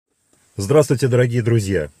Здравствуйте, дорогие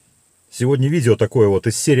друзья! Сегодня видео такое вот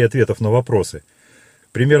из серии ответов на вопросы.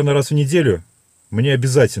 Примерно раз в неделю мне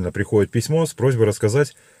обязательно приходит письмо с просьбой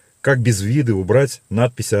рассказать, как без виды убрать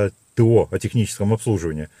надпись о ТО, о техническом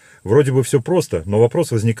обслуживании. Вроде бы все просто, но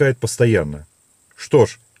вопрос возникает постоянно. Что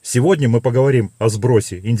ж, сегодня мы поговорим о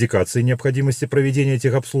сбросе индикации необходимости проведения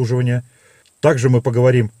техобслуживания. Также мы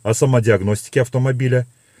поговорим о самодиагностике автомобиля,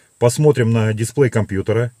 посмотрим на дисплей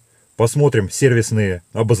компьютера, посмотрим сервисные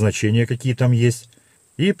обозначения, какие там есть.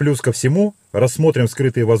 И плюс ко всему рассмотрим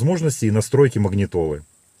скрытые возможности и настройки магнитолы.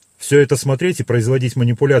 Все это смотреть и производить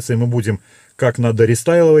манипуляции мы будем как на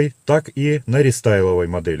дорестайловой, так и на рестайловой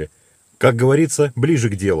модели. Как говорится, ближе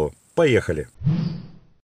к делу. Поехали!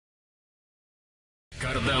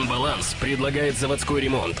 Кардан Баланс предлагает заводской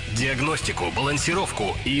ремонт, диагностику,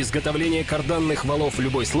 балансировку и изготовление карданных валов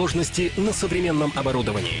любой сложности на современном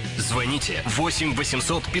оборудовании. Звоните 8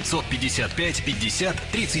 800 555 50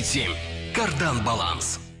 37. Кардан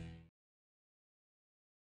Баланс.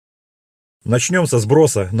 Начнем со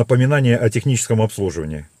сброса напоминания о техническом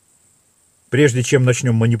обслуживании. Прежде чем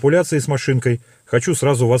начнем манипуляции с машинкой, хочу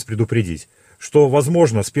сразу вас предупредить, что,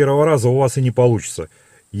 возможно, с первого раза у вас и не получится.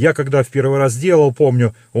 Я когда в первый раз делал,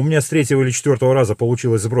 помню, у меня с третьего или четвертого раза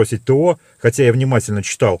получилось сбросить ТО, хотя я внимательно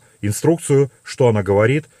читал инструкцию, что она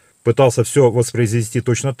говорит, пытался все воспроизвести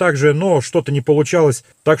точно так же, но что-то не получалось,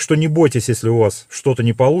 так что не бойтесь, если у вас что-то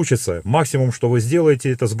не получится. Максимум, что вы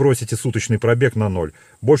сделаете, это сбросите суточный пробег на 0.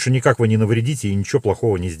 Больше никак вы не навредите и ничего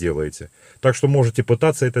плохого не сделаете. Так что можете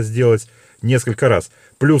пытаться это сделать несколько раз.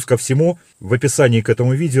 Плюс ко всему, в описании к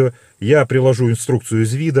этому видео я приложу инструкцию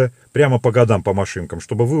из вида прямо по годам по машинкам,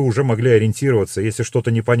 чтобы вы уже могли ориентироваться, если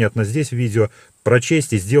что-то непонятно здесь в видео,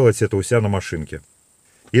 прочесть и сделать это у себя на машинке.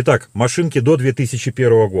 Итак, машинки до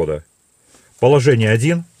 2001 года. Положение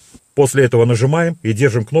 1. После этого нажимаем и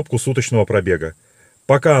держим кнопку суточного пробега.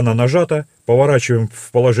 Пока она нажата, поворачиваем в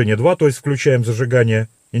положение 2, то есть включаем зажигание.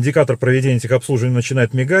 Индикатор проведения техобслуживания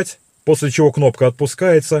начинает мигать, после чего кнопка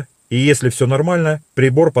отпускается, и если все нормально,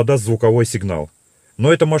 прибор подаст звуковой сигнал.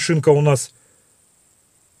 Но эта машинка у нас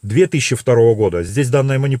 2002 года. Здесь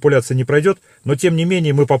данная манипуляция не пройдет, но тем не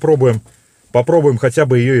менее мы попробуем хотя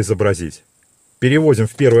бы ее изобразить. Переводим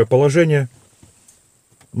в первое положение,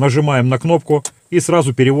 нажимаем на кнопку и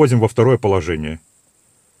сразу переводим во второе положение.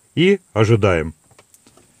 И ожидаем.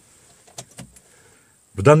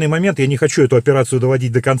 В данный момент я не хочу эту операцию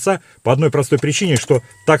доводить до конца по одной простой причине, что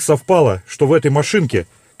так совпало, что в этой машинке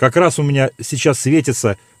как раз у меня сейчас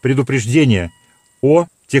светится предупреждение о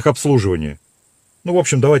техобслуживании. Ну, в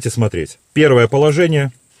общем, давайте смотреть. Первое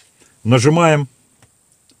положение. Нажимаем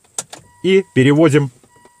и переводим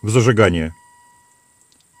в зажигание.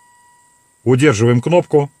 Удерживаем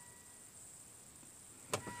кнопку.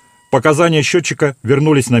 Показания счетчика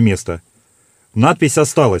вернулись на место. Надпись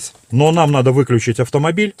осталась, но нам надо выключить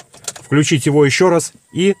автомобиль, включить его еще раз,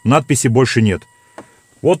 и надписи больше нет.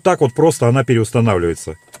 Вот так вот просто она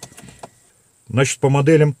переустанавливается. Значит, по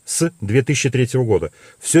моделям с 2003 года.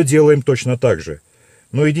 Все делаем точно так же.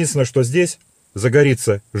 Но единственное, что здесь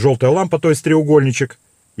загорится желтая лампа, то есть треугольничек,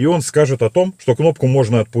 и он скажет о том, что кнопку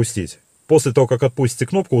можно отпустить. После того, как отпустите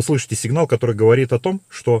кнопку, услышите сигнал, который говорит о том,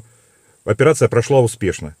 что операция прошла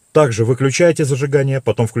успешно. Также выключаете зажигание,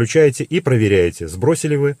 потом включаете и проверяете,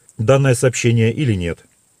 сбросили вы данное сообщение или нет.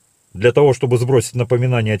 Для того, чтобы сбросить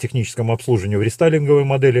напоминание о техническом обслуживании в рестайлинговой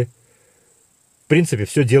модели, в принципе,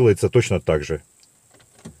 все делается точно так же.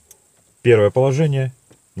 Первое положение.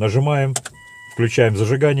 Нажимаем, включаем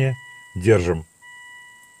зажигание, держим.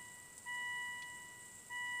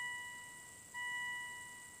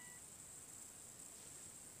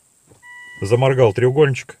 Заморгал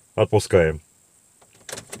треугольничек, отпускаем.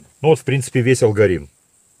 Ну вот, в принципе, весь алгоритм.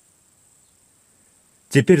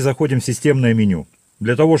 Теперь заходим в системное меню.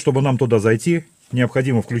 Для того, чтобы нам туда зайти,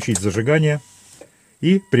 необходимо включить зажигание.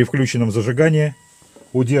 И при включенном зажигании,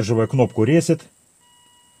 удерживая кнопку Reset,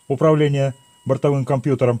 управления бортовым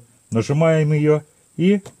компьютером, нажимаем ее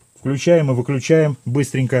и включаем и выключаем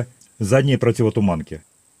быстренько задние противотуманки.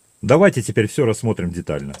 Давайте теперь все рассмотрим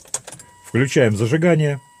детально. Включаем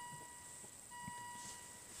зажигание.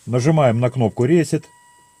 Нажимаем на кнопку Reset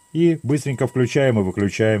и быстренько включаем и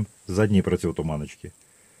выключаем задние противотуманочки.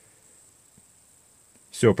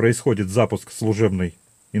 Все, происходит запуск служебной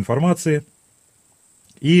информации.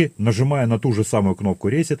 И нажимая на ту же самую кнопку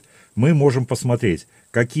Reset, мы можем посмотреть,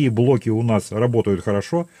 какие блоки у нас работают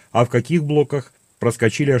хорошо, а в каких блоках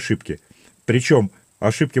проскочили ошибки. Причем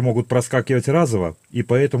ошибки могут проскакивать разово, и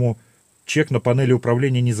поэтому чек на панели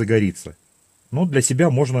управления не загорится. Но для себя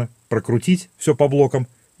можно прокрутить все по блокам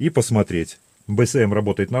и посмотреть. БСМ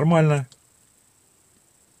работает нормально.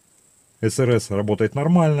 СРС работает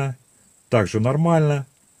нормально. Также нормально.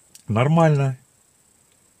 Нормально.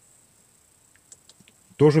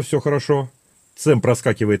 Тоже все хорошо. Цем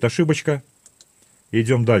проскакивает ошибочка.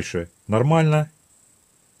 Идем дальше. Нормально.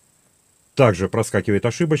 Также проскакивает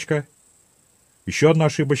ошибочка. Еще одна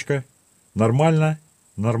ошибочка. Нормально.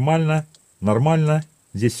 Нормально. Нормально.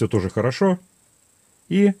 Здесь все тоже хорошо.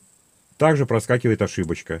 И также проскакивает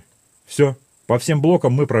ошибочка. Все. По всем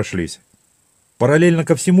блокам мы прошлись. Параллельно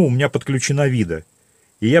ко всему у меня подключена вида.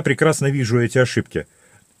 И я прекрасно вижу эти ошибки.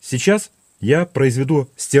 Сейчас я произведу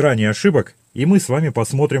стирание ошибок, и мы с вами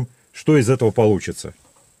посмотрим, что из этого получится.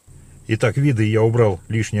 Итак, виды я убрал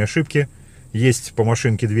лишние ошибки. Есть по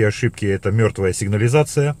машинке две ошибки. Это мертвая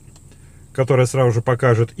сигнализация, которая сразу же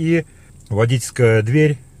покажет. И водительская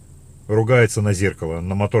дверь ругается на зеркало,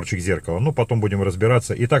 на моторчик зеркала. Ну, потом будем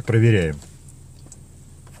разбираться. Итак, проверяем.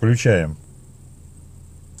 Включаем.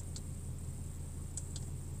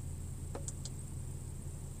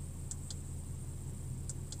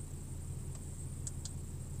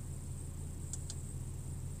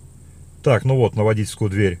 Так, ну вот, на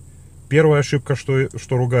водительскую дверь. Первая ошибка, что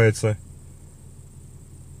ругается.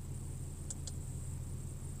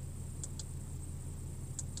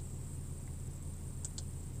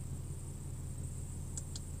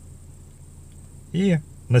 И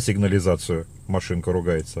на сигнализацию машинка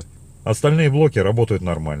ругается. Остальные блоки работают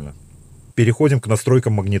нормально. Переходим к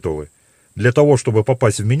настройкам магнитолы. Для того, чтобы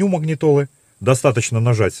попасть в меню магнитолы, достаточно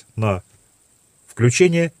нажать на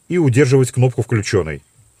включение и удерживать кнопку включенной.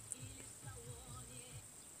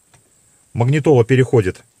 Магнитола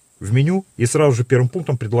переходит в меню и сразу же первым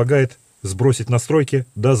пунктом предлагает сбросить настройки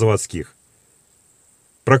до заводских.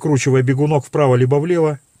 Прокручивая бегунок вправо либо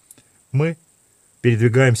влево, мы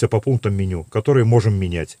передвигаемся по пунктам меню, которые можем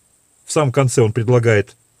менять. В самом конце он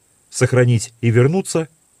предлагает сохранить и вернуться,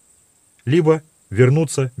 либо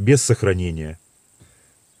вернуться без сохранения.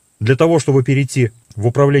 Для того, чтобы перейти в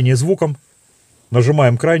управление звуком,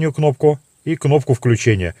 нажимаем крайнюю кнопку и кнопку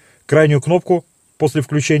включения. Крайнюю кнопку после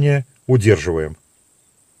включения удерживаем.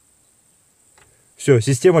 Все,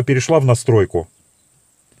 система перешла в настройку.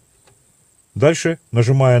 Дальше,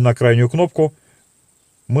 нажимая на крайнюю кнопку,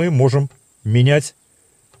 мы можем менять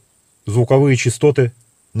звуковые частоты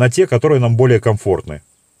на те, которые нам более комфортны.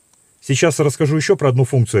 Сейчас расскажу еще про одну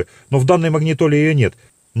функцию, но в данной магнитоле ее нет.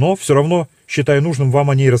 Но все равно считаю нужным вам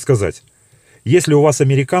о ней рассказать. Если у вас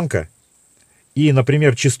американка, и,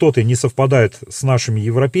 например, частоты не совпадают с нашими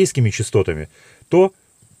европейскими частотами, то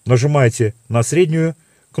нажимаете на среднюю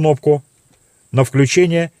кнопку, на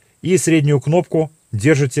включение, и среднюю кнопку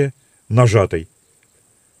держите нажатой.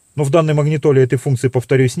 Но в данной магнитоле этой функции,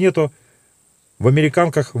 повторюсь, нету. В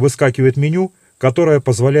американках выскакивает меню, которое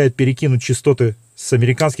позволяет перекинуть частоты с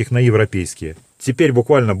американских на европейские. Теперь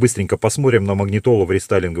буквально быстренько посмотрим на магнитолу в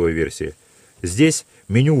рестайлинговой версии. Здесь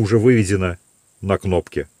меню уже выведено на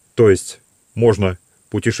кнопке. То есть можно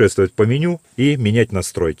путешествовать по меню и менять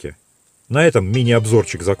настройки. На этом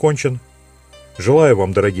мини-обзорчик закончен. Желаю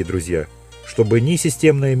вам, дорогие друзья, чтобы ни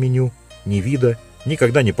системное меню, ни вида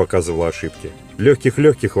никогда не показывало ошибки.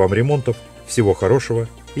 Легких вам ремонтов, всего хорошего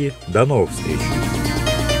и до новых встреч!